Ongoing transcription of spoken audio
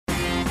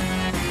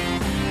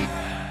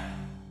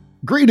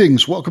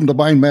Greetings. Welcome to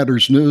Mind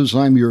Matters News.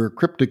 I'm your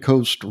cryptic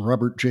host,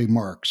 Robert J.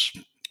 Marks.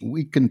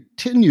 We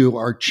continue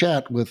our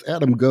chat with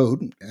Adam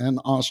Goad and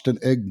Austin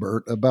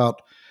Egbert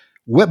about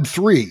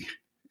Web3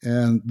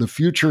 and the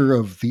future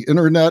of the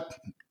internet,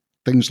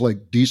 things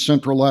like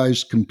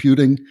decentralized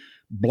computing,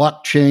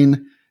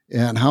 blockchain,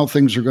 and how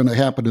things are going to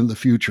happen in the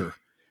future.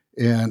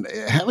 And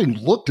having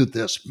looked at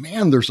this,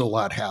 man, there's a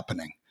lot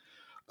happening.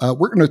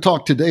 We're going to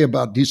talk today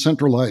about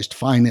decentralized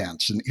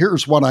finance. And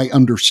here's what I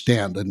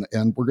understand.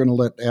 And we're going to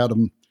let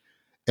Adam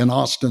and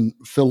Austin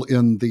fill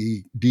in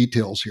the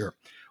details here.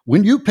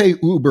 When you pay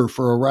Uber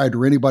for a ride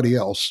or anybody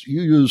else,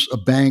 you use a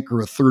bank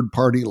or a third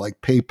party like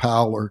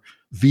PayPal or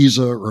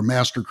Visa or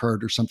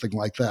MasterCard or something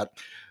like that.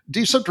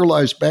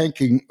 Decentralized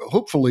banking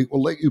hopefully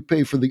will let you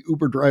pay for the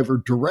Uber driver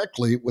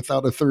directly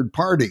without a third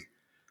party.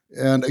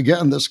 And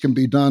again, this can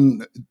be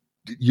done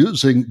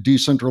using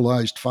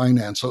decentralized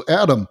finance. So,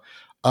 Adam,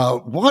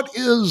 what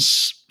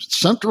is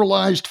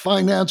centralized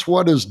finance?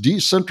 What is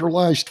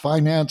decentralized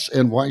finance?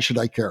 And why should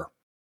I care?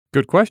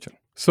 Good question.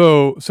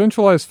 So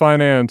centralized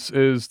finance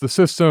is the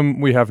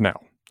system we have now.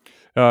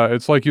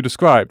 It's like you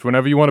described.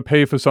 Whenever you want to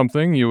pay for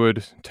something, you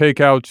would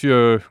take out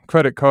your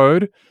credit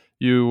card,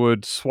 you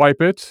would swipe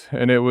it,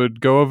 and it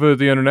would go over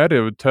the internet.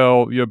 It would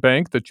tell your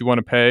bank that you want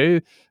to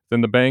pay.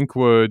 Then the bank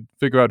would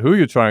figure out who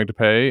you're trying to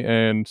pay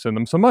and send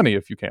them some money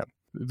if you can.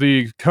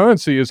 The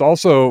currency is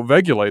also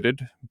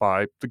regulated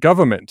by the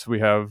government.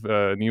 We have,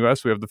 in the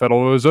U.S., we have the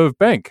Federal Reserve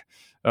Bank.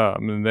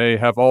 And they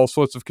have all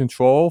sorts of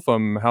control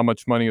from how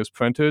much money is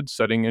printed,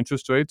 setting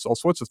interest rates, all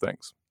sorts of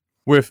things.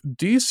 With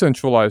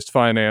decentralized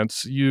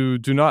finance, you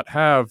do not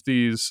have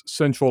these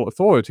central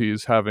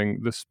authorities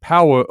having this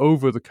power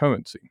over the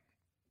currency.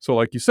 So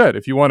like you said,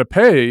 if you want to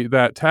pay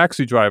that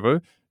taxi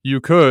driver, you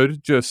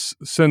could just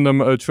send them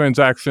a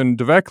transaction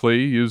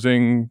directly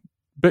using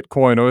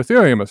Bitcoin or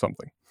Ethereum or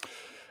something.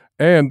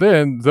 And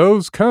then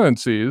those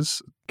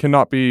currencies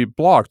cannot be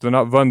blocked. They're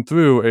not run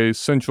through a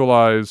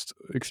centralized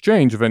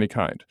exchange of any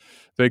kind.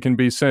 They can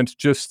be sent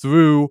just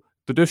through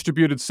the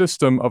distributed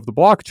system of the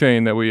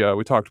blockchain that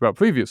we talked about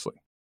previously.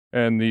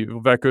 And the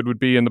record would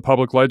be in the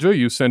public ledger.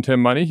 You sent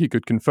him money, he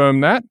could confirm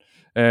that,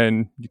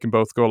 and you can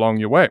both go along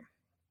your way.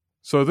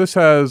 So this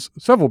has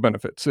several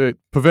benefits. It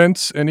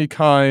prevents any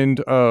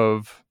kind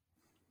of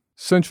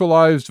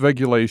centralized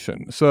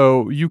regulation.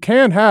 So you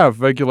can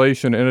have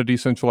regulation in a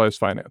decentralized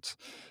finance.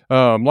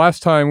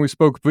 Last time we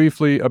spoke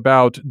briefly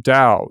about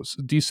DAOs,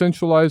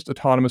 decentralized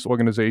autonomous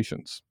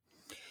organizations.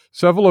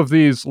 Several of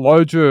these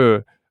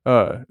larger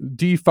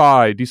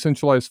DeFi,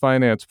 decentralized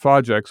finance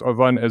projects are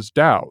run as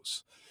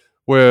DAOs,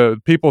 where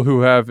people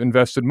who have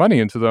invested money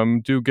into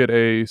them do get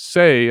a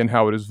say in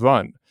how it is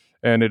run.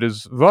 And it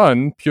is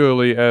run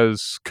purely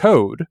as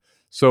code.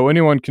 So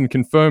anyone can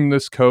confirm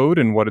this code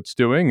and what it's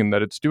doing and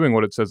that it's doing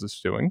what it says it's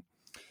doing.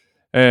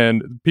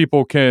 And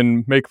people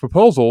can make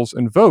proposals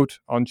and vote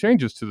on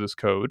changes to this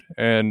code.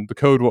 And the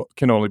code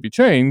can only be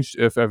changed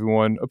if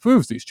everyone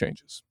approves these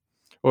changes,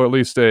 or at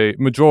least a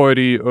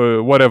majority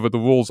or whatever the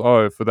rules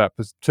are for that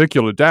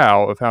particular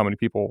DAO of how many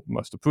people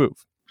must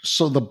approve.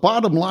 So the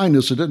bottom line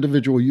is that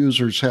individual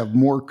users have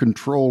more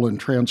control and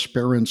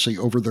transparency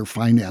over their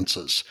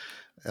finances.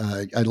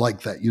 I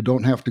like that. You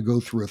don't have to go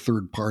through a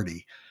third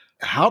party.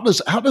 How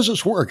does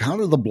this work? How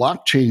do the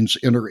blockchains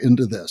enter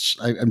into this?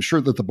 I'm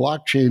sure that the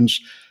blockchains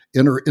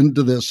enter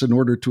into this in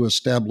order to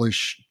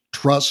establish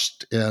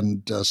trust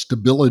and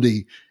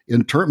stability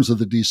in terms of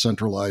the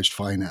decentralized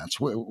finance.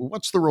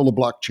 What's the role of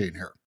blockchain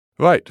here?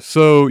 Right.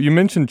 So you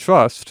mentioned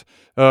trust.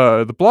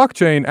 The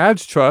blockchain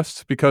adds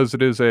trust because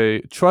it is a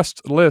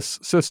trustless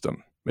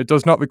system. It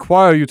does not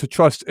require you to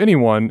trust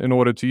anyone in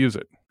order to use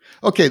it.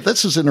 Okay,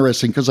 this is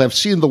interesting because I've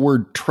seen the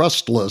word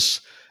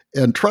trustless,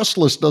 and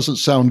trustless doesn't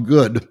sound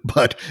good,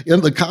 but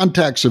in the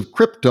context of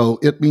crypto,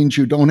 it means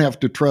you don't have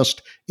to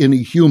trust any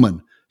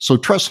human. So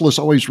trustless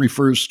always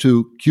refers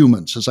to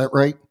humans. Is that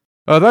right?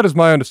 That is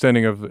my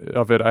understanding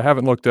of it. I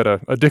haven't looked at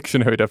a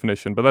dictionary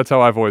definition, but that's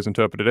how I've always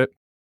interpreted it.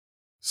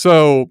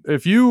 So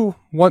if you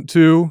want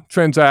to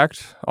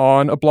transact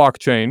on a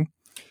blockchain,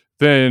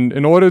 then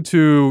in order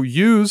to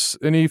use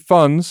any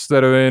funds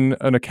that are in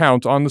an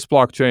account on this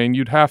blockchain,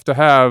 you'd have to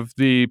have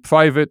the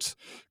private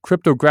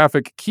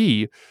cryptographic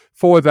key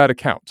for that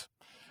account.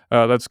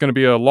 That's going to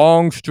be a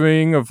long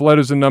string of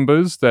letters and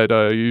numbers that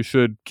you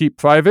should keep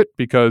private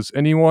because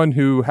anyone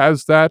who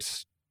has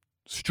that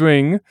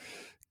string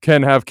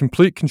can have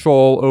complete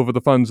control over the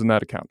funds in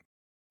that account.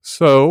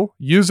 So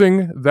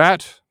using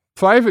that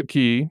private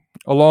key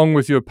along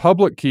with your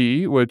public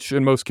key, which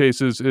in most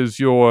cases is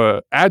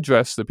your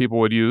address that people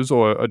would use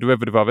or a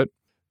derivative of it,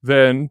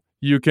 then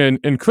you can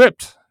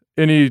encrypt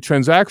any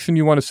transaction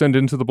you want to send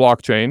into the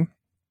blockchain,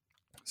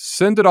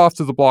 send it off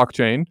to the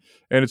blockchain,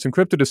 and it's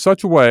encrypted in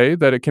such a way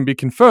that it can be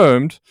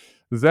confirmed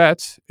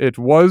that it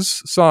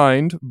was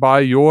signed by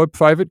your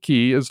private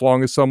key as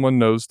long as someone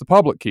knows the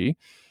public key.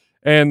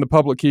 And the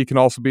public key can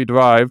also be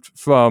derived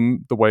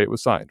from the way it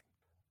was signed.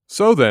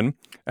 So then,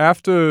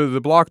 after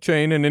the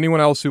blockchain and anyone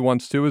else who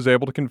wants to is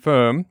able to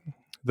confirm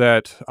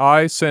that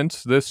I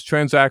sent this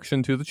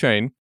transaction to the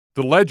chain,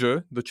 The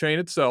ledger, the chain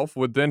itself,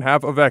 would then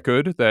have a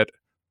record that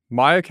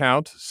my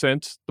account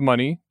sent the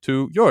money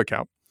to your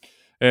account.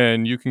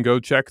 And you can go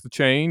check the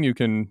chain. You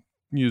can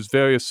use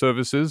various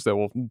services that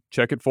will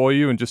check it for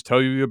you and just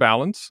tell you your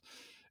balance.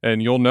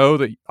 And you'll know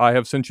that I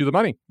have sent you the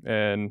money.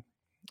 And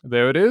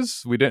there it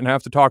is. We didn't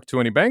have to talk to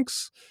any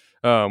banks.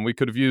 We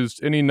could have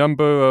used any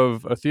number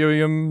of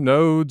Ethereum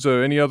nodes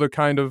or any other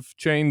kind of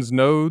chain's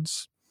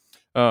nodes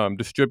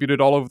distributed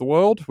all over the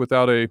world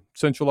without a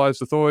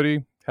centralized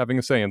authority having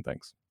a say in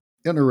things.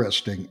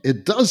 Interesting.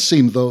 It does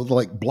seem, though,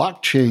 like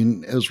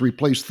blockchain has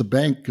replaced the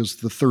bank as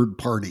the third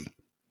party.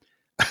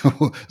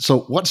 So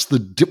what's the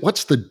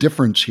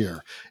difference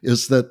here?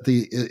 Is it that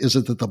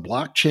the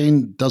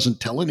blockchain doesn't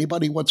tell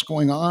anybody what's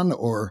going on,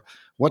 or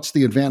what's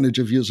the advantage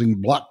of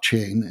using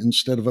blockchain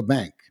instead of a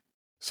bank?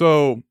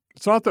 So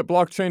it's not that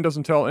blockchain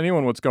doesn't tell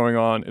anyone what's going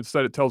on, it's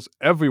that it tells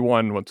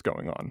everyone what's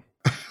going on.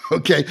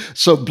 Okay,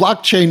 so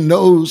blockchain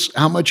knows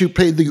how much you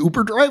paid the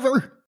Uber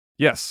driver?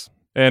 Yes,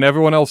 and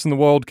everyone else in the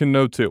world can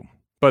know too.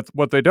 But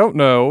what they don't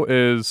know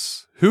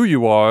is who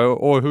you are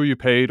or who you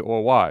paid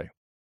or why.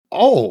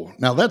 Oh,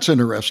 now that's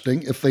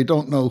interesting. If they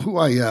don't know who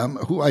I am,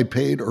 who I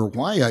paid, or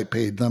why I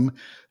paid them,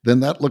 then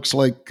that looks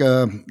like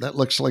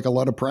a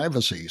lot of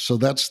privacy. So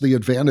that's the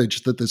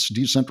advantage that this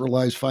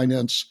decentralized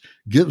finance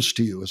gives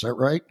to you. Is that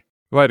right?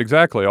 Right,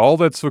 exactly. All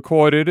that's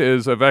recorded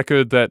is a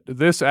record that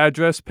this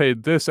address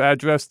paid this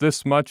address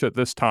this much at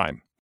this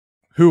time.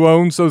 Who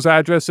owns those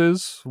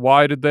addresses?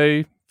 Why did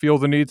they feel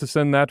the need to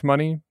send that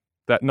money?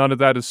 That none of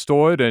that is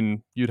stored,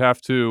 and you'd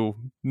have to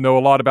know a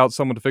lot about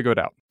someone to figure it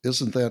out.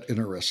 Isn't that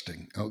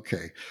interesting?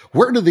 Okay.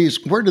 Where do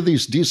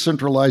these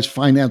decentralized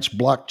finance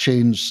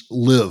blockchains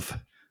live?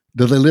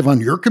 Do they live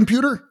on your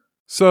computer?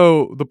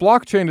 So the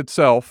blockchain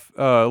itself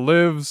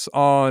lives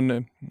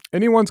on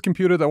anyone's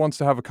computer that wants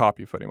to have a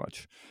copy, pretty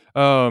much.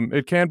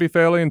 It can be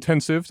fairly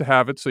intensive to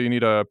have it, so you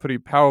need a pretty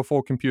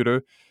powerful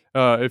computer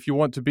if you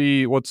want to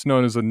be what's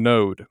known as a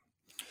node.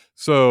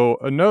 So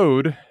a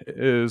node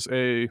is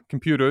a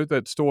computer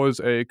that stores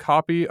a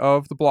copy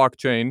of the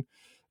blockchain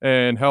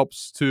and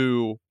helps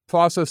to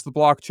process the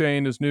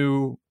blockchain as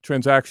new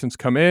transactions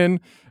come in.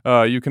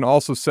 You can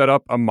also set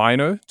up a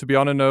miner to be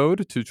on a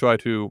node to try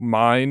to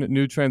mine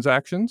new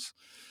transactions.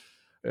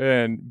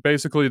 And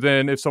basically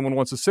then if someone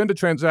wants to send a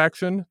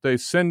transaction, they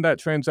send that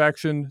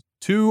transaction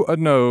to a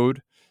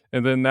node,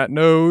 and then that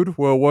node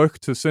will work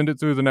to send it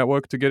through the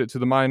network to get it to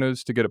the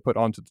miners to get it put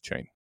onto the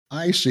chain.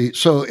 I see.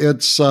 So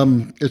it's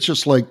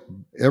just like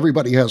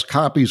everybody has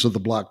copies of the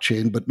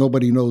blockchain, but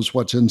nobody knows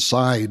what's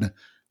inside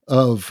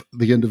of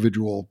the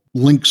individual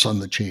links on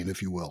the chain,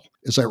 if you will.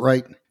 Is that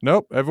right?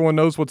 Nope. Everyone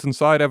knows what's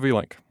inside every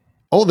link.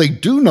 Oh, they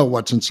do know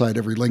what's inside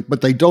every link,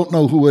 but they don't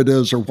know who it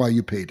is or why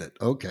you paid it.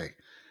 Okay.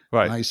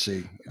 Right. I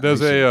see.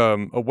 There's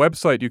a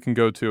website you can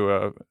go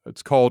to.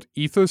 It's called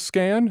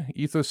Etherscan,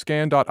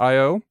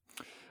 etherscan.io.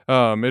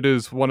 It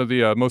is one of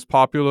the most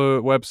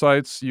popular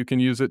websites. You can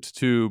use it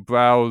to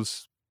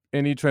browse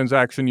any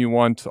transaction you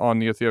want on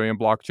the Ethereum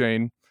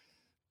blockchain.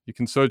 You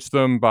can search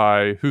them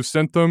by who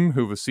sent them,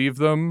 who received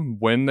them,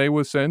 when they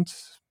were sent,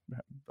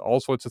 all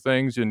sorts of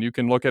things. And you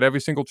can look at every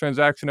single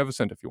transaction ever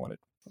sent if you wanted.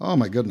 Oh,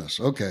 my goodness.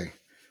 Okay.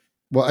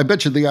 Well, I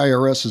bet you the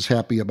IRS is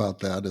happy about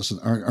that,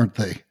 aren't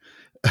they?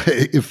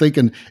 If they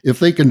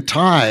can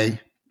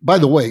tie. By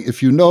the way,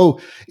 if you know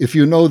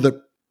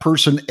that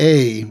person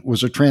A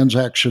was a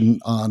transaction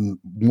on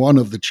one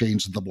of the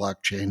chains of the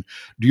blockchain,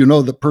 do you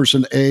know that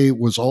person A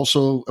was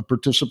also a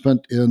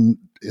participant in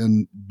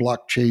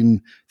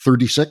blockchain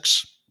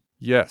 36?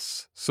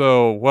 Yes.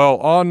 So, well,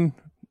 on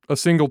a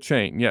single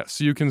chain,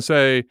 yes, you can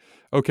say,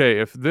 okay,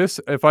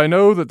 if I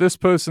know that this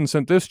person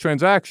sent this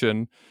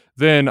transaction,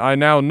 then I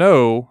now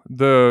know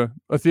the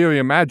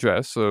Ethereum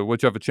address, or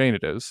whichever chain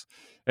it is,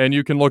 and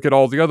you can look at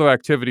all the other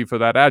activity for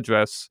that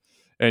address,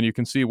 and you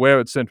can see where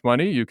it sent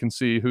money. You can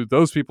see who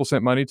those people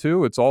sent money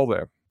to. It's all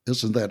there.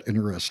 Isn't that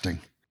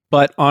interesting?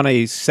 But on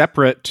a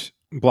separate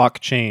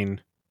blockchain,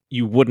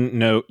 you wouldn't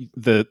know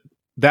that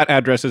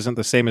address isn't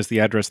the same as the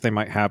address they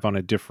might have on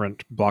a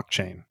different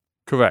blockchain.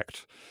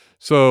 Correct.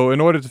 So in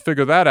order to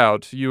figure that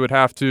out, you would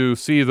have to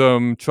see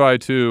them try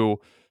to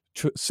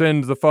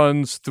send the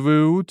funds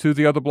through to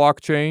the other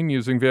blockchain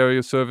using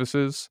various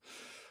services.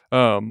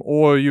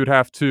 Or you'd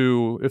have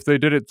to, if they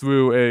did it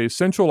through a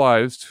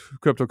centralized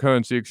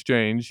cryptocurrency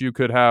exchange, you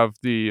could have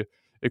the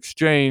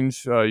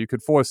exchange, you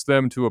could force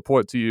them to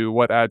report to you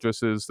what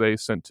addresses they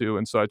sent to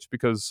and such,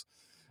 because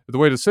the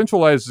way the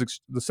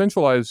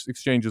centralized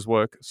exchanges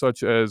work,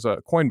 such as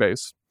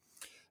Coinbase,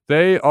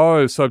 they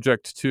are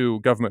subject to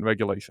government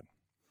regulation.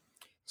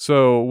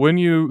 So when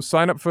you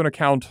sign up for an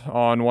account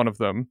on one of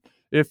them,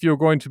 if you're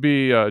going to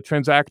be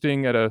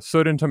transacting at a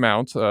certain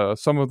amount,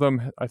 some of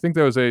them, I think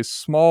there's a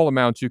small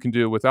amount you can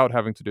do without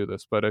having to do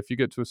this, but if you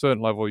get to a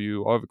certain level,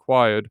 you are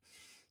required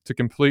to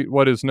complete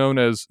what is known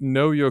as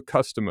Know Your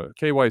Customer,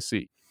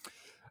 KYC.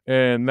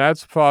 And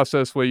that's a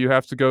process where you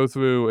have to go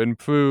through and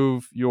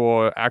prove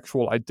your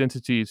actual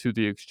identity to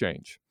the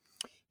exchange.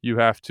 You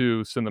have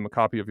to send them a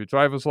copy of your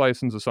driver's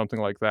license or something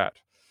like that,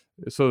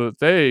 so that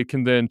they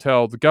can then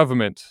tell the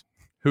government,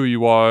 who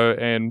you are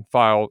and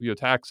file your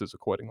taxes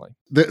accordingly.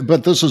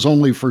 But this is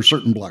only for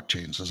certain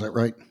blockchains, is that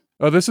right?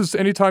 This is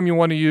anytime you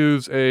want to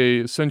use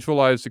a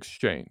centralized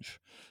exchange.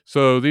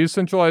 So these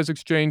centralized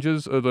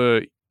exchanges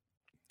are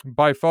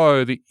by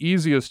far the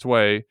easiest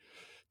way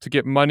to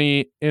get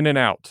money in and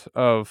out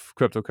of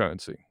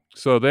cryptocurrency.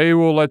 So they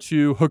will let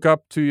you hook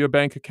up to your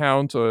bank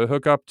account or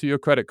hook up to your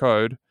credit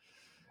card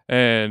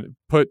and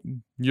put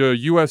your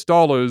US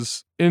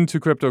dollars into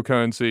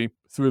cryptocurrency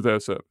through their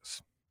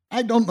service.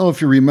 I don't know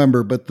if you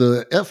remember, but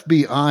the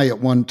FBI at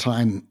one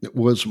time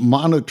was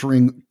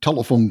monitoring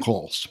telephone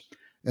calls.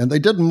 And they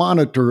didn't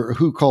monitor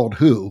who called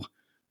who,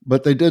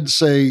 but they did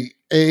say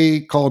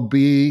A called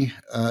B,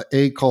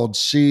 A called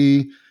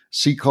C,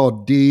 C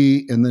called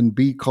D, and then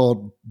B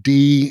called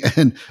D.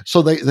 And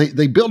so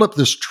they built up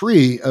this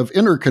tree of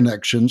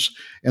interconnections,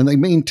 and they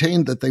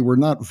maintained that they were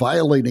not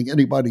violating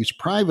anybody's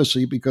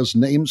privacy because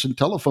names and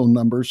telephone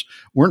numbers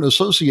weren't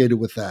associated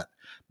with that.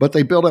 But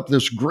they built up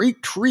this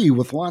great tree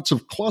with lots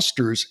of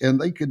clusters,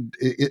 and they could,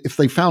 if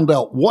they found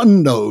out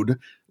one node,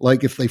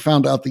 like if they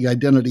found out the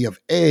identity of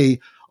A,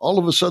 all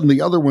of a sudden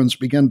the other ones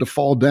began to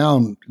fall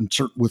down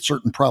with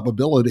certain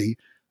probability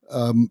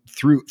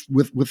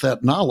with that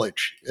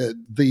knowledge.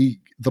 The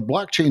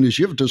blockchain, as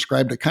you've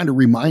described it, kind of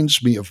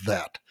reminds me of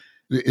that.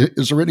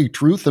 Is there any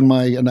truth in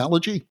my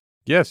analogy?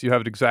 Yes, you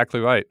have it exactly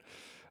right.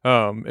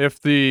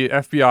 If the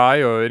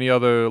FBI or any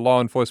other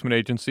law enforcement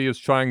agency is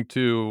trying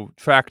to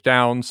track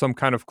down some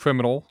kind of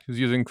criminal who's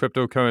using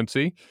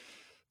cryptocurrency,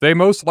 they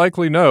most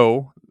likely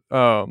know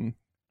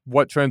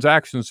what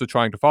transactions they're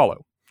trying to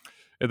follow.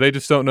 They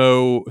just don't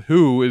know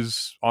who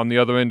is on the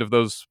other end of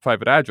those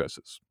private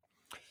addresses.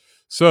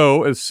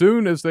 So as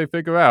soon as they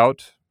figure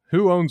out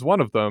who owns one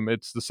of them,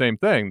 it's the same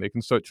thing. They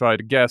can start trying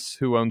to guess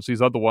who owns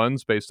these other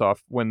ones based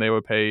off when they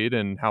were paid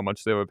and how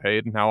much they were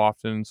paid and how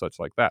often and such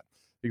like that.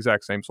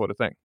 Exact same sort of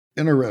thing.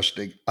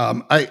 Interesting.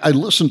 I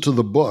listened to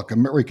the book,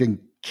 American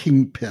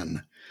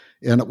Kingpin,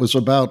 and it was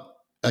about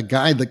a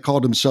guy that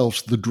called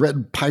himself the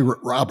Dread Pirate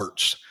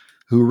Roberts,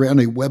 who ran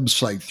a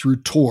website through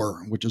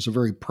Tor, which is a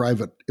very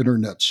private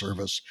internet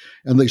service,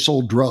 and they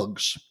sold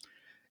drugs.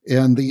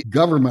 And the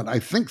government, I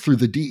think through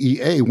the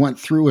DEA, went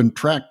through and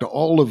tracked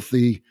all of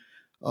the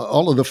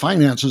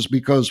finances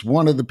because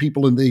one of the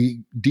people in the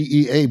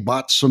DEA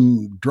bought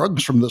some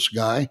drugs from this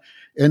guy,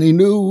 and he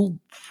knew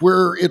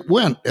where it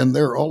went. And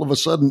there, all of a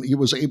sudden, he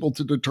was able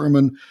to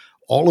determine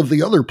all of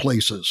the other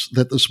places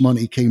that this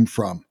money came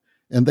from.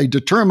 And they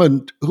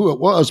determined who it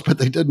was, but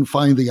they didn't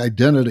find the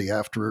identity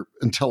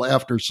until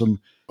after some,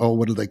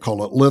 what do they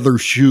call it, leather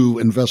shoe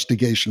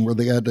investigation, where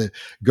they had to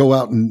go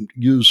out and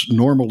use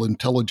normal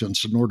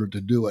intelligence in order to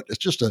do it. It's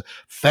just a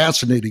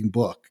fascinating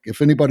book.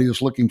 If anybody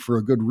is looking for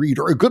a good read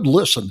or a good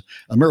listen,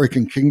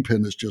 American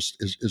Kingpin is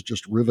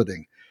just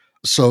riveting.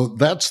 So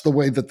that's the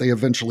way that they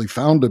eventually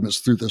found him, is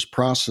through this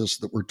process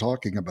that we're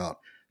talking about.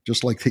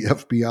 Just like the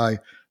FBI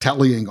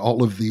tallying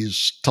all of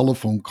these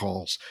telephone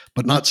calls,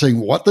 but not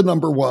saying what the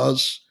number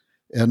was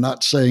and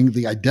not saying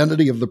the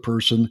identity of the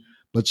person,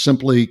 but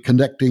simply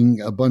connecting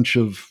a bunch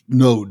of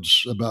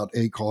nodes about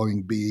A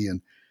calling B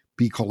and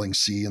B calling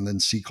C and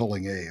then C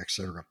calling A,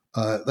 etc.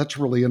 That's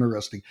really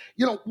interesting.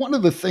 You know, one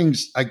of the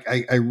things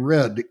I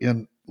read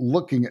in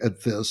looking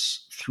at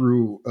this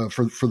through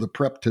for the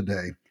prep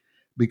today,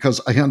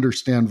 because I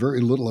understand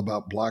very little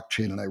about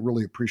blockchain, and I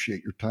really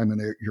appreciate your time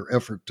and your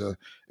effort to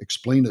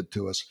explain it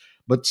to us.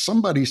 But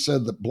somebody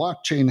said that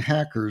blockchain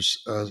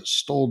hackers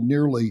stole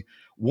nearly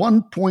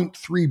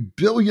 $1.3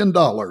 billion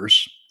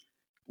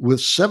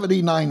with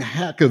 79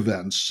 hack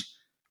events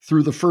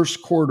through the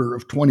first quarter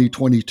of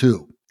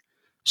 2022.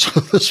 So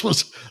this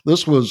was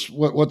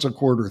what's a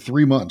quarter?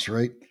 3 months,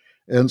 right?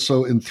 And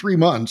so in 3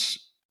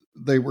 months,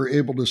 they were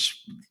able to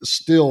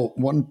steal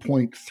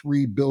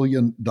 $1.3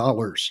 billion.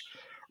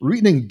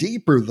 Reading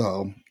deeper,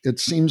 though, it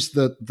seems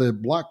that the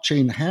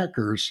blockchain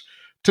hackers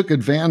took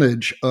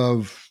advantage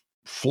of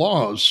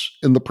flaws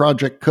in the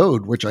project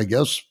code, which I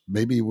guess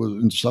maybe was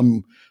in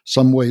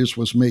some ways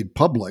was made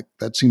public.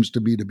 That seems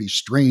to be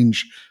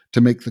strange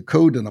to make the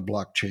code in a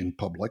blockchain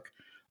public.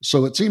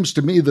 So it seems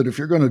to me that if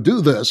you're going to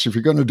do this, if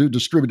you're going to do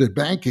distributed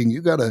banking,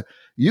 you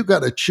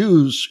gotta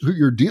choose who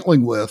you're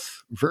dealing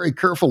with very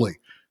carefully,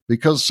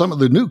 because some of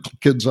the new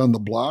kids on the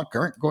block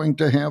aren't going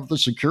to have the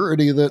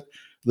security that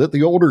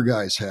the older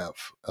guys have.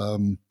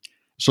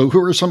 So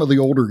who are some of the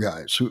older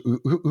guys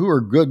who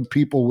are good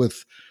people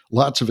with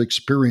lots of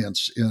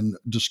experience in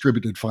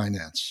distributed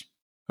finance?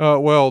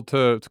 Well,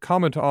 to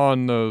comment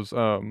on those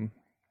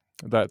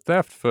that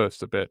theft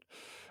first a bit,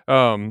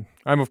 I'm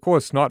of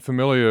course not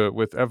familiar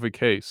with every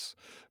case,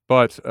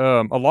 but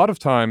a lot of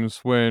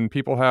times when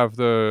people have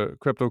the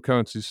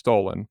cryptocurrency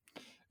stolen,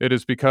 it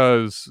is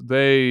because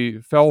they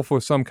fell for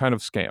some kind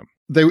of scam.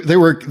 They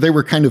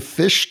were kind of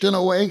phished in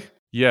a way.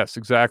 Yes,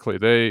 exactly.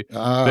 They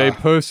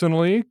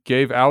personally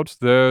gave out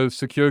their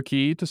secure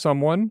key to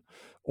someone,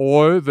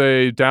 or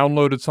they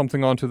downloaded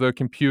something onto their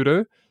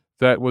computer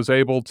that was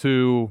able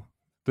to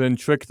then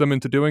trick them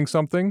into doing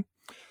something,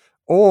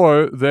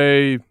 or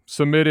they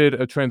submitted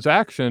a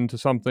transaction to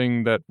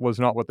something that was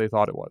not what they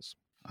thought it was.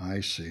 I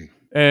see.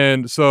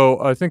 And so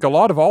I think a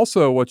lot of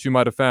also what you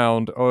might have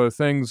found are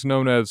things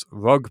known as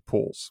rug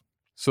pulls.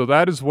 So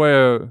that is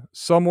where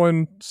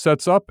someone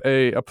sets up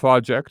a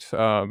project,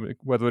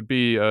 whether it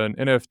be an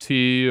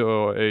NFT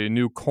or a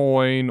new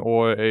coin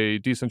or a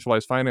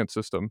decentralized finance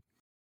system.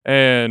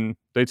 And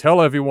they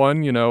tell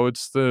everyone,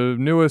 it's the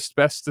newest,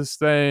 bestest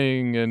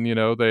thing. And,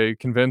 they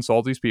convince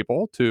all these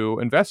people to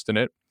invest in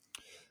it.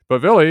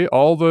 But really,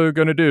 all they're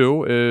going to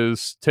do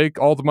is take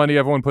all the money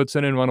everyone puts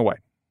in and run away.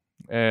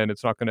 And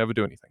it's not going to ever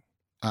do anything.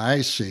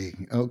 I see.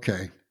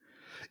 Okay.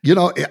 You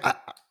know,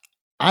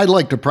 I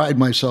like to pride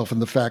myself in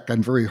the fact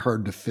I'm very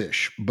hard to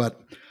fish,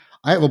 but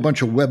I have a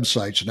bunch of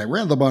websites and I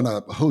ran them on a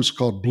host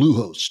called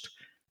Bluehost.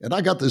 And I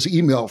got this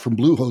email from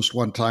Bluehost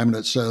one time and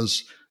it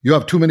says, you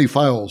have too many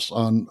files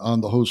on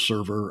the host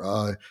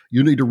server.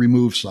 You need to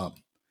remove some.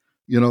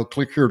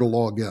 Click here to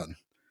log in.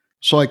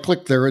 So I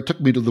clicked there. It took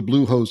me to the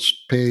Bluehost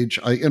page.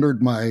 I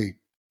entered my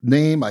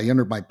name. I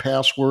entered my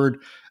password.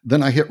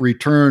 Then I hit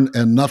return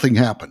and nothing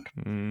happened.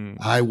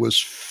 I was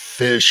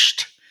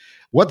fished.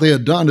 What they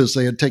had done is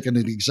they had taken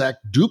an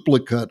exact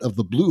duplicate of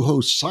the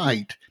Bluehost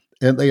site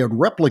and they had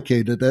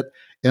replicated it.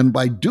 And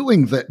by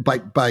doing that,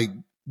 by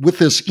with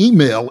this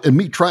email and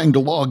me trying to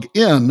log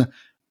in,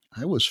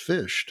 I was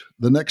fished.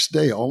 The next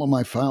day, all of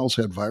my files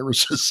had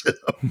viruses in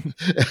them,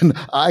 and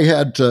I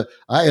had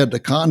to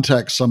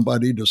contact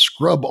somebody to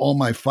scrub all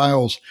my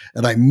files,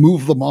 and I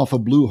moved them off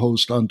of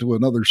Bluehost onto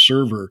another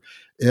server.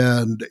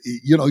 And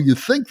you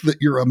think that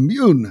you're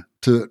immune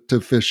to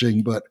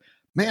phishing, but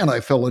man,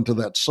 I fell into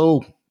that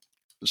so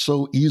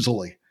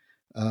easily.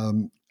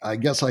 I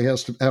guess I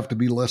have to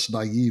be less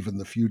naive in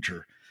the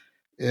future,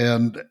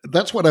 and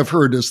that's what I've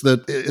heard is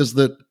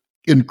that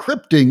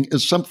encrypting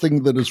is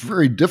something that is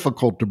very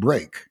difficult to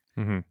break.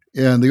 Mm-hmm.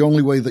 And the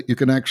only way that you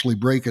can actually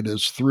break it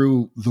is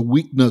through the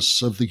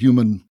weakness of the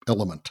human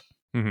element.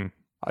 Mm-hmm.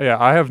 Yeah,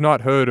 I have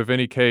not heard of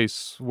any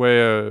case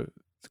where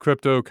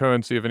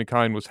cryptocurrency of any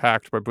kind was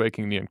hacked by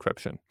breaking the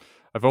encryption.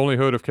 I've only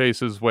heard of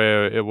cases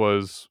where it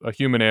was a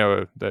human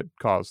error that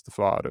caused the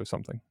fraud or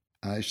something.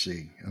 I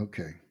see.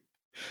 Okay.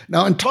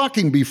 Now, in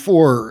talking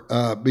before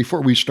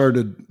we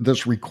started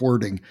this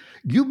recording,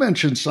 you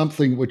mentioned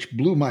something which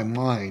blew my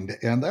mind,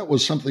 and that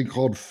was something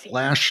called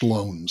flash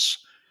loans.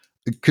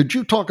 Could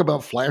you talk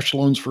about flash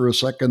loans for a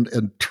second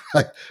and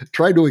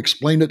try to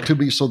explain it to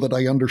me so that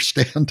I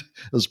understand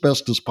as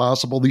best as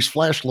possible? These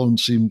flash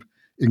loans seem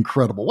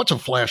incredible. What's a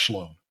flash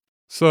loan?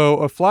 So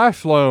a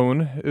flash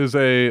loan is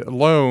a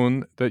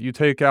loan that you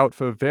take out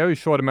for a very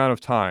short amount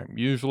of time,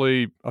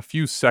 usually a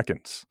few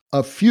seconds.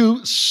 A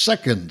few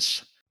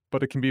seconds.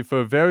 But it can be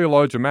for very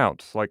large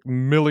amounts, like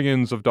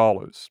millions of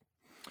dollars.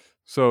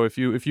 So if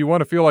you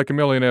want to feel like a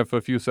millionaire for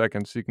a few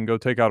seconds, you can go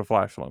take out a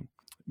flash loan.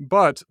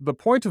 But the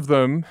point of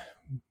them,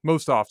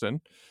 most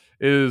often,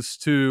 is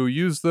to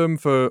use them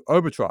for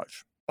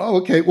arbitrage. Oh,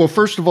 okay. Well,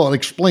 first of all,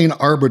 explain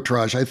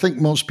arbitrage. I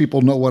think most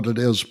people know what it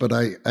is, but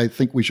I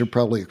think we should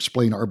probably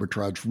explain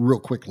arbitrage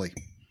real quickly.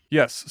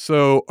 Yes.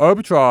 So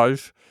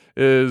arbitrage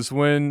is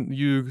when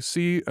you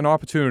see an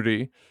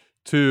opportunity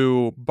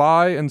to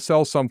buy and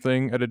sell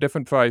something at a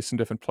different price in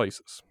different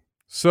places.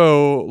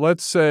 So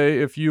let's say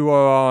if you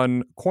are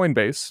on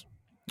Coinbase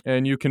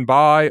and you can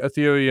buy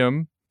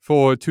Ethereum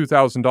for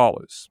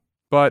 $2,000.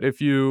 But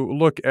if you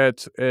look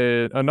at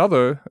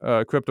another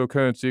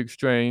cryptocurrency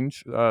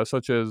exchange,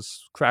 such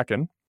as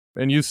Kraken,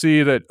 and you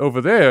see that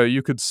over there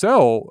you could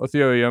sell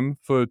Ethereum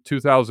for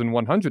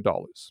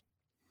 $2,100,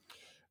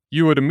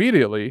 you would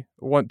immediately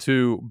want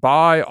to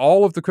buy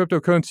all of the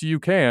cryptocurrency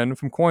you can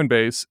from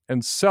Coinbase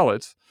and sell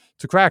it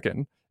to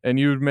Kraken, and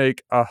you'd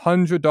make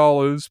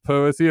 $100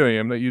 per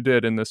Ethereum that you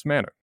did in this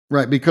manner.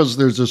 Right, because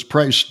there's this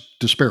price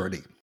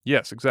disparity.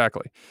 Yes,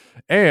 exactly.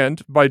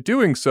 And by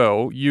doing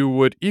so, you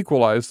would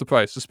equalize the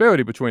price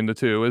disparity between the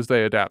two as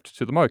they adapt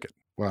to the market.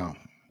 Wow.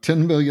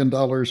 $10 million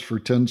for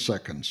 10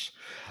 seconds.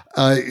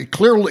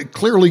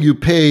 Clearly, you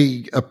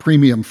pay a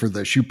premium for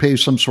this. You pay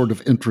some sort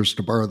of interest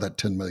to borrow that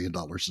 $10 million.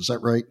 Is that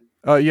right?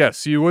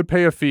 Yes, you would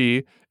pay a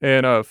fee,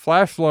 and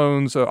flash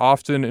loans are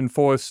often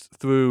enforced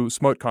through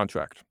smart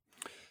contract.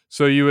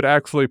 So you would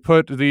actually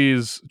put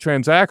these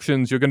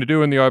transactions you're going to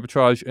do in the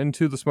arbitrage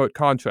into the smart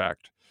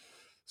contract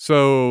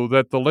so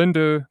that the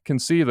lender can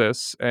see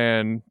this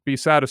and be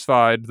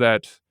satisfied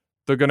that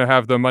they're going to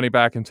have their money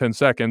back in 10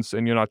 seconds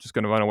and you're not just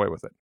going to run away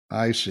with it.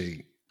 I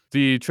see.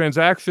 The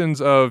transactions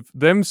of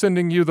them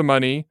sending you the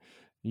money,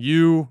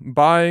 you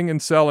buying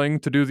and selling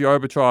to do the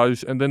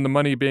arbitrage, and then the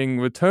money being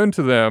returned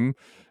to them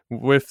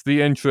with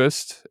the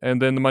interest,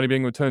 and then the money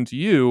being returned to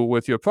you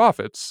with your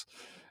profits,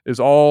 is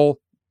all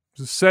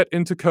set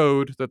into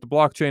code that the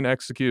blockchain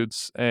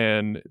executes,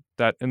 and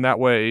that in that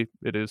way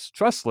it is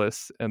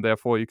trustless, and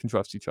therefore you can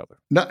trust each other.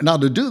 Now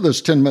to do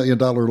this $10 million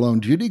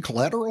loan, do you need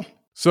collateral?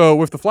 So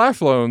with the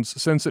flash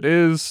loans, since it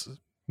is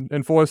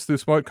enforced through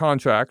smart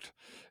contract,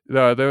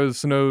 there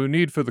is no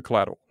need for the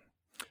collateral.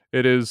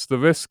 It is the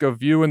risk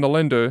of you and the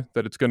lender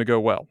that it's going to go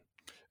well.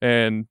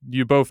 And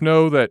you both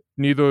know that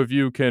neither of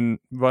you can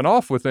run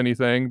off with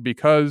anything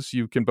because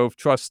you can both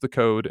trust the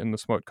code in the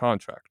smart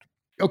contract.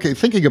 Okay,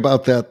 thinking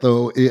about that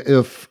though,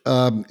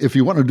 if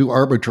you want to do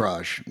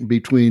arbitrage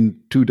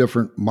between two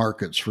different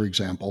markets, for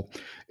example,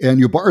 and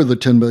you borrow the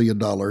 $10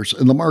 million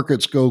and the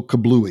markets go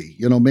kablooey,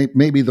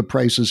 maybe the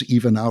prices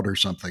even out or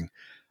something.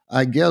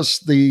 I guess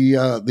the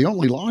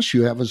only loss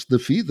you have is the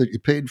fee that you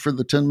paid for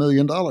the $10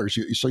 million.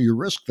 So you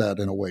risk that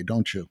in a way,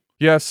 don't you?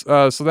 Yes,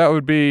 so that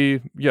would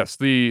be yes,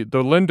 the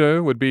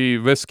lender would be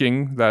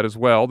risking that as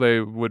well. They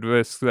would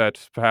risk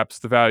that perhaps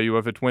the value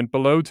of it went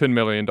below $10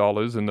 million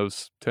in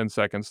those 10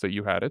 seconds that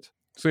you had it.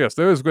 So yes,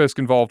 there is risk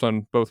involved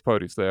on both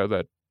parties there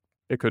that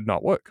it could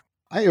not work.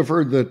 I have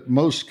heard that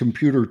most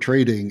computer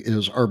trading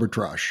is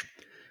arbitrage.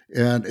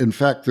 And in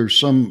fact, there's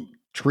some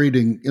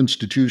trading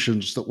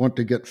institutions that want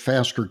to get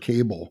faster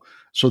cable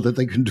so that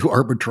they can do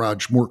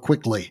arbitrage more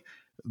quickly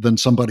than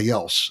somebody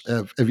else.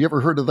 Have you ever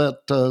heard of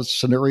that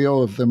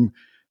scenario of them,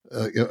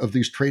 of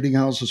these trading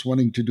houses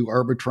wanting to do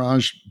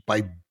arbitrage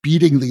by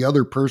beating the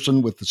other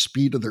person with the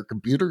speed of their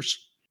computers?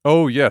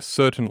 Oh, yes,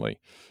 certainly.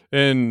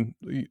 And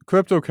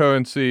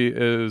cryptocurrency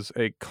is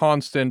a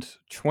constant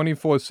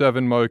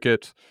 24/7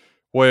 market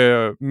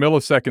where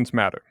milliseconds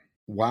matter.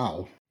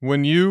 Wow.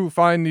 When you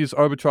find these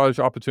arbitrage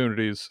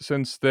opportunities,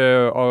 since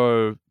there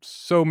are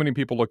so many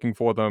people looking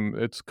for them,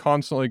 it's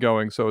constantly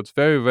going, so it's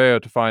very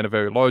rare to find a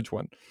very large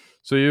one.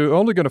 So you're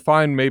only going to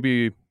find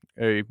maybe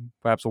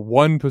perhaps a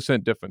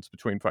 1% difference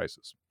between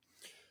prices.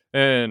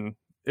 And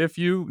if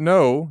you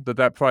know that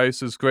that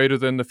price is greater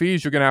than the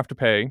fees you're going to have to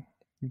pay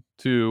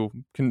to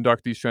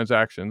conduct these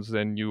transactions,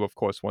 then you, of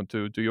course, want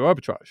to do your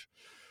arbitrage.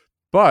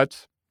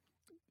 But,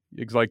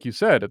 like you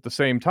said, at the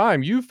same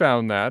time, you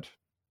found that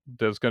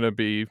there's going to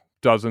be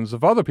dozens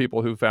of other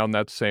people who found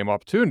that same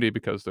opportunity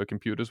because their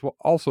computers were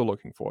also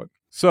looking for it.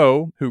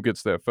 So, who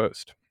gets there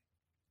first?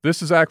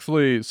 This is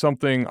actually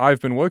something I've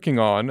been working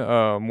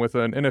on with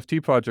an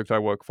NFT project I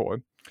work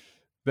for.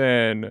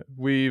 Then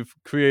we've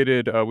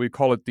created, we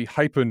call it the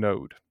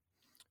hypernode.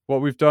 What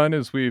we've done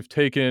is we've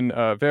taken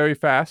very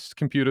fast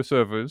computer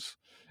servers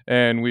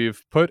and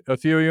we've put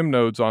Ethereum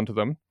nodes onto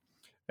them.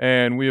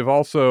 And we have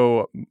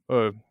also,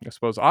 I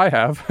suppose I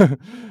have,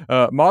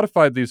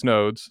 modified these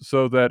nodes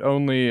so that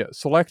only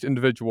select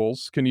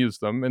individuals can use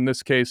them. In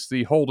this case,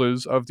 the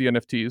holders of the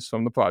NFTs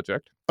from the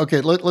project.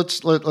 Okay, let's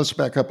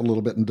back up a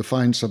little bit and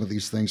define some of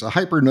these things. A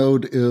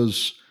hypernode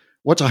is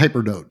what's a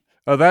hypernode?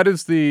 That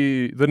is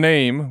the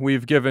name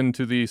we've given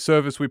to the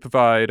service we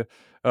provide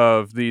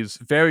of these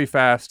very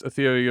fast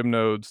Ethereum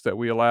nodes that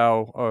we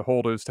allow our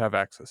holders to have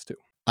access to.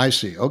 I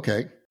see.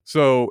 Okay.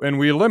 So, and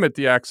we limit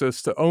the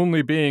access to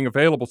only being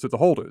available to the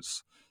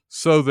holders.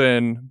 So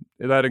then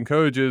that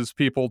encourages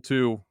people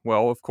to,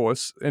 well, of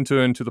course, enter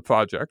into the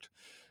project.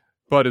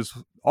 But is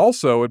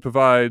also it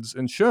provides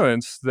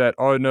insurance that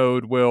our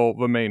node will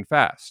remain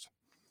fast.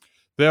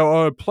 There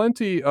are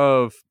plenty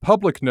of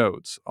public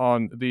nodes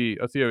on the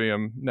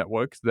Ethereum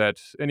network that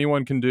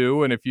anyone can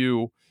do. And if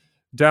you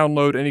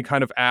download any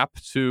kind of app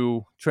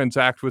to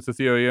transact with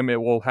Ethereum, it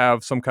will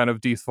have some kind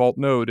of default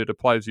node it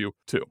applies you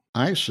to.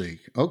 I see.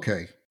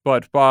 Okay.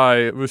 But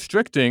by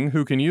restricting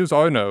who can use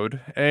our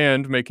node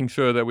and making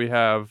sure that we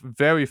have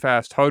very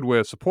fast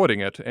hardware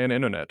supporting it and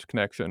internet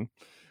connection,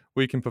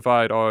 we can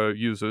provide our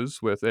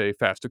users with a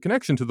faster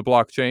connection to the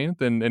blockchain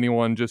than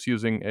anyone just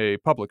using a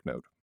public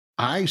node.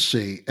 I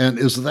see. And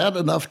is that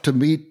enough to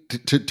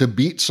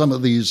beat some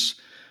of these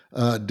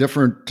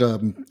different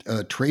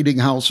trading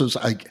houses?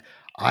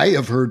 I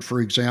have heard,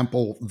 for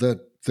example, that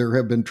there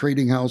have been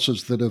trading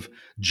houses that have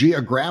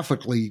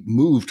geographically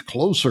moved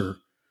closer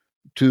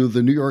to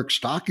the New York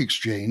Stock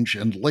Exchange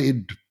and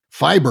laid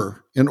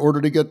fiber in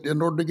order to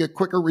get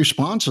quicker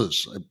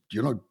responses.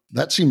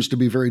 That seems to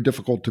be very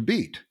difficult to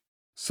beat.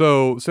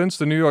 So, since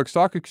the New York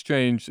Stock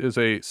Exchange is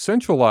a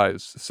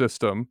centralized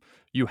system,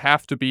 you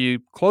have to be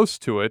close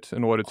to it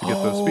in order to get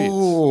those feeds.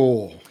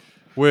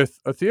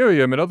 With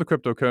Ethereum and other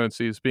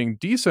cryptocurrencies being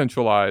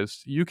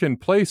decentralized, you can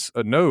place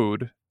a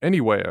node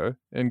anywhere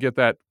and get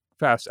that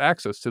fast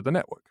access to the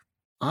network.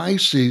 I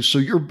see. So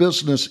your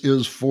business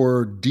is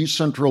for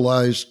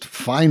decentralized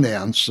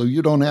finance, so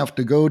you don't have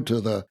to go to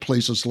the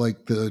places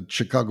like the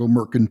Chicago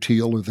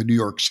Mercantile or the New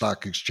York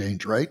Stock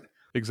Exchange, right?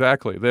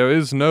 Exactly. There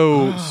is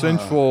no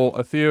central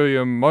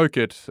Ethereum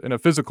market in a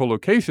physical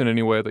location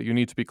anywhere that you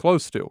need to be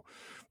close to.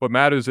 What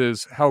matters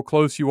is how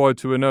close you are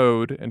to a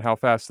node and how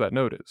fast that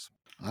node is.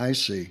 I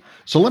see.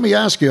 So let me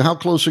ask you, how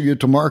close are you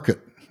to market?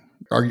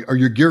 Are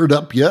you geared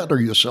up yet? Are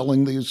you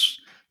selling these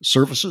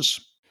services?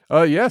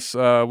 Yes,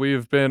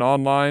 we've been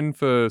online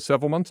for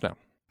several months now.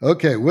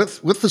 Okay,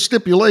 with the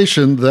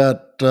stipulation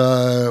that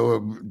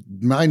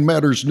Mind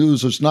Matters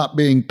News is not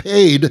being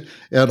paid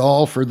at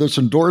all for this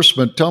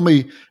endorsement, tell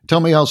me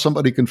how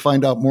somebody can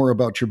find out more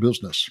about your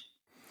business.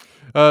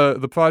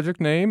 The project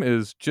name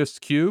is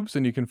Just Cubes,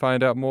 and you can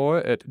find out more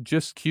at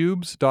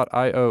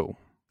justcubes.io.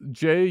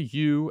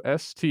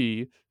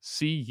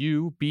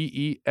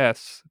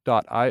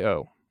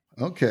 JUSTCUBES.io.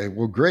 Okay,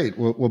 well, great.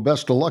 Well,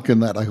 best of luck in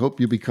that. I hope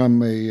you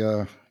become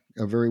a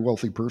very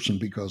wealthy person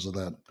because of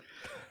that.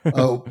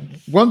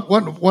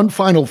 One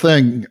final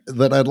thing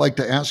that I'd like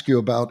to ask you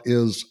about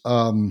is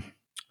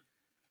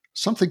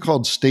something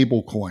called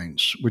stable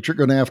coins, which you're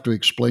going to have to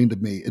explain to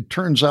me. It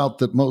turns out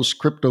that most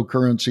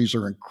cryptocurrencies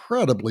are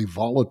incredibly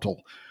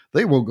volatile.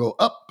 They will go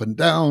up and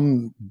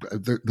down.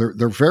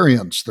 Their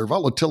variance, their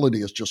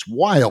volatility is just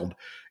wild.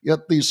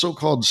 Yet these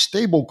so-called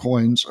stable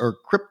coins are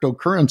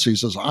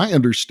cryptocurrencies, as I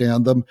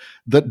understand them,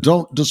 that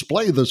don't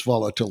display this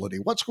volatility.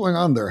 What's going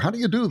on there? How do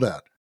you do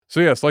that? So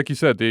yes, like you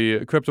said,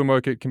 the crypto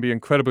market can be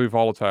incredibly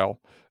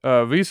volatile.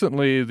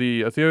 Recently,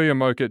 the Ethereum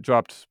market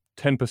dropped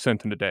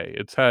 10% in a day.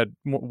 It's had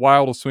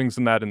wilder swings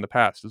than that in the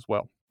past as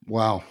well.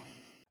 Wow.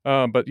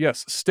 But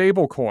yes,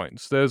 stable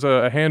coins. There's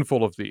a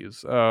handful of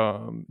these.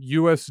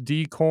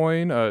 USD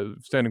coin,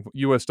 standing for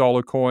US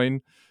dollar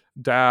coin,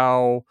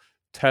 DAO,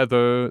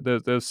 Tether.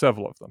 There's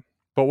several of them.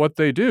 But what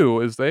they do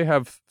is they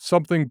have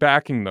something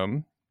backing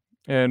them.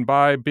 And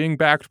by being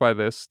backed by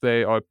this,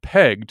 they are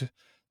pegged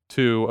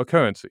to a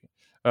currency,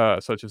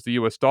 such as the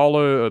US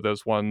dollar, or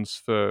there's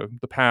ones for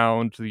the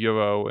pound, the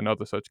euro, and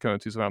other such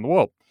currencies around the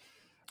world.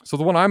 So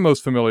the one I'm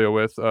most familiar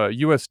with,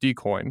 USD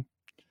coin,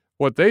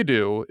 what they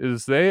do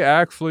is they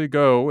actually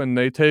go and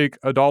they take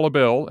a dollar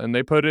bill and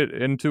they put it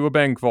into a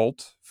bank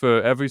vault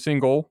for every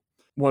single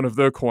one of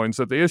their coins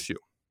that they issue.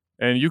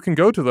 And you can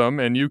go to them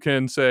and you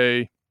can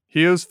say,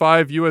 here's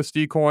 5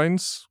 USD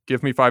coins,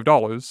 give me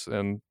 $5,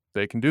 and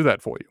they can do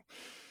that for you.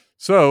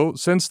 So,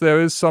 since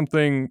there is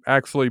something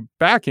actually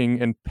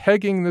backing and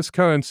pegging this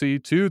currency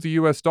to the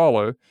US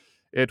dollar,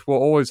 it will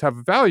always have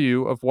a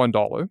value of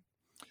 $1.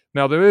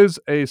 Now, there is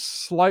a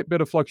slight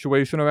bit of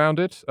fluctuation around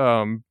it,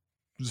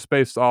 just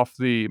based off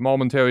the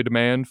momentary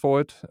demand for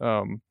it.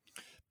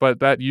 But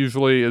that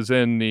usually is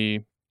in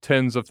the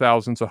tens of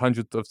thousands or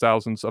hundreds of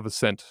thousands of a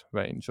cent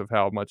range of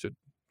how much it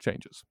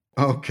changes.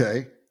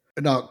 Okay.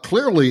 Now,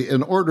 clearly,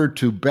 in order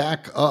to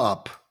back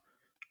up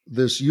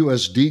this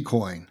USD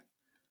coin,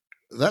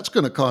 that's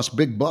going to cost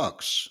big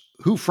bucks.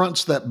 Who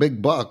fronts that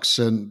big bucks?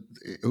 And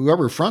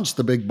whoever fronts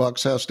the big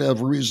bucks has to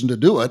have a reason to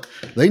do it.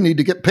 They need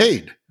to get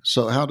paid.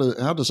 So how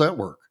does that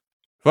work?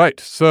 Right.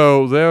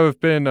 So there have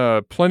been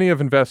plenty of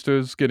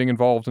investors getting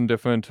involved in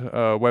different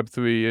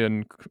Web3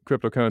 and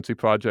cryptocurrency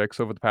projects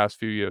over the past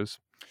few years.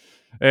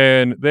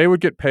 And they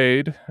would get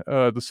paid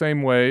the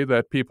same way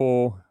that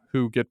people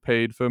who get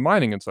paid for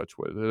mining and such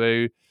would.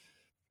 They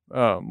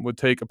would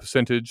take a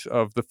percentage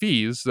of the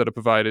fees that are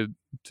provided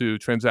to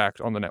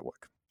transact on the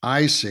network.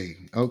 I see.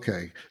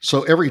 Okay.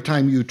 So every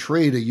time you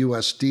trade a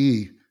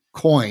USD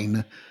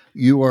coin,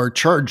 you are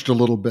charged a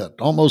little bit,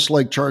 almost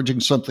like charging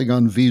something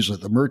on Visa.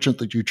 The merchant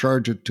that you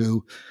charge it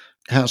to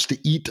has to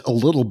eat a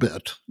little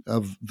bit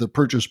of the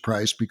purchase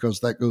price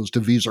because that goes to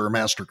Visa or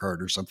MasterCard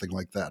or something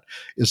like that.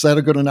 Is that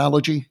a good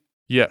analogy?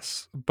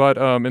 Yes, but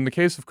in the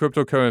case of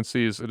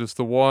cryptocurrencies, it is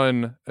the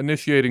one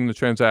initiating the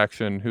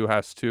transaction who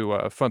has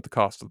to front the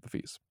cost of the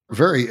fees.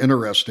 Very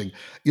interesting.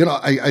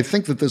 I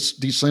think that this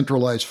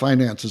decentralized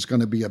finance is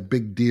going to be a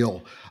big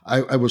deal.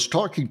 I was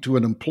talking to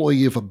an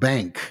employee of a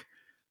bank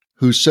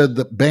who said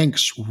that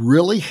banks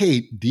really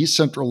hate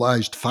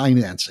decentralized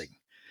financing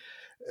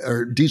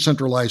or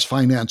decentralized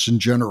finance in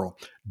general.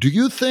 Do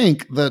you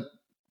think that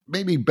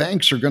maybe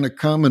banks are going to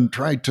come and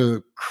try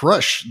to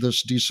crush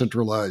this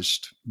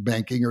decentralized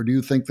banking, or do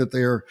you think that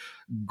they're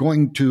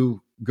going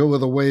to go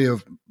the way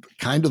of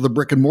kind of the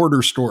brick and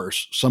mortar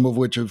stores, some of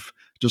which have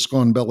just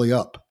gone belly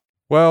up?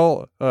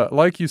 Well,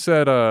 like you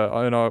said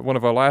in one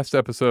of our last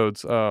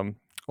episodes,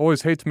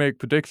 always hate to make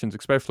predictions,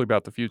 especially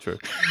about the future.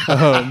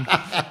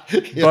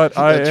 But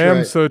I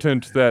am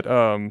certain that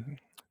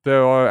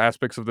there are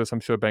aspects of this I'm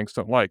sure banks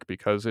don't like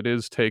because it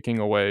is taking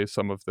away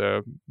some of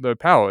their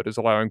power. It is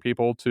allowing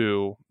people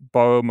to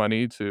borrow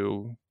money,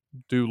 to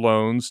do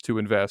loans, to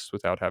invest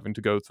without having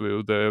to go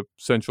through the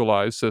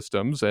centralized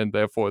systems, and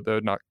therefore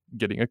they're not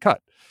getting a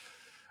cut.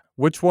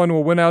 Which one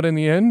will win out in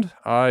the end?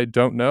 I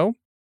don't know,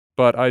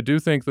 but I do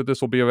think that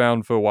this will be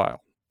around for a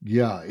while.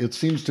 Yeah,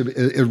 it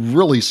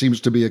really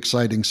seems to be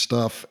exciting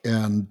stuff,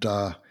 and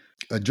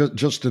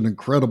just an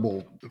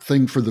incredible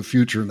thing for the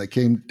future, and a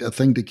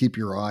thing to keep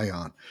your eye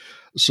on.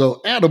 So,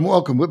 Adam,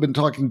 welcome. We've been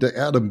talking to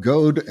Adam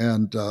Goad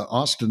and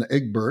Austin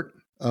Egbert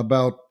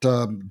about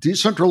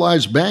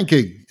decentralized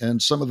banking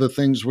and some of the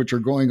things which are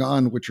going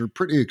on, which are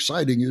pretty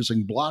exciting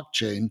using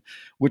blockchain,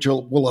 which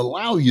will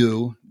allow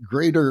you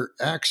greater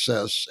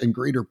access and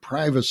greater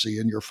privacy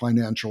in your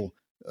financial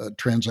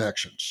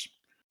transactions.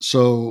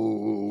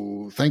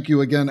 So thank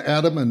you again,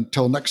 Adam.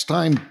 Until next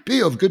time, be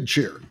of good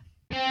cheer.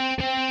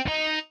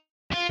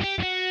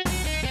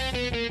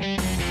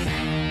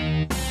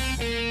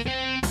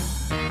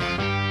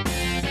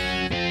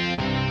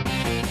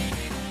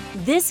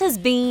 This has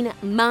been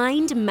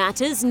Mind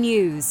Matters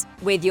News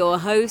with your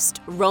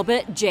host,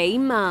 Robert J.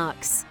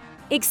 Marks.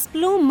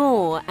 Explore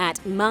more at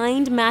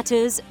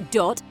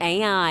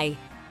mindmatters.ai.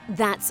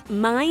 That's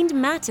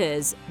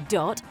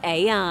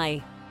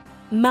mindmatters.ai.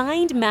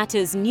 Mind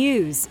Matters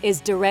News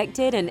is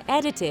directed and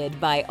edited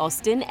by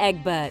Austin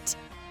Egbert.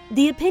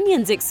 The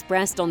opinions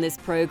expressed on this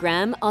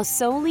program are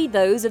solely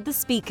those of the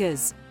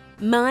speakers.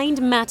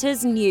 Mind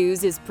Matters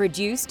News is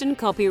produced and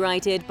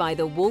copyrighted by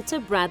the Walter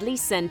Bradley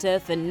Center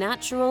for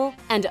Natural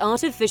and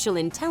Artificial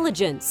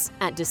Intelligence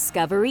at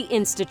Discovery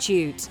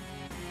Institute.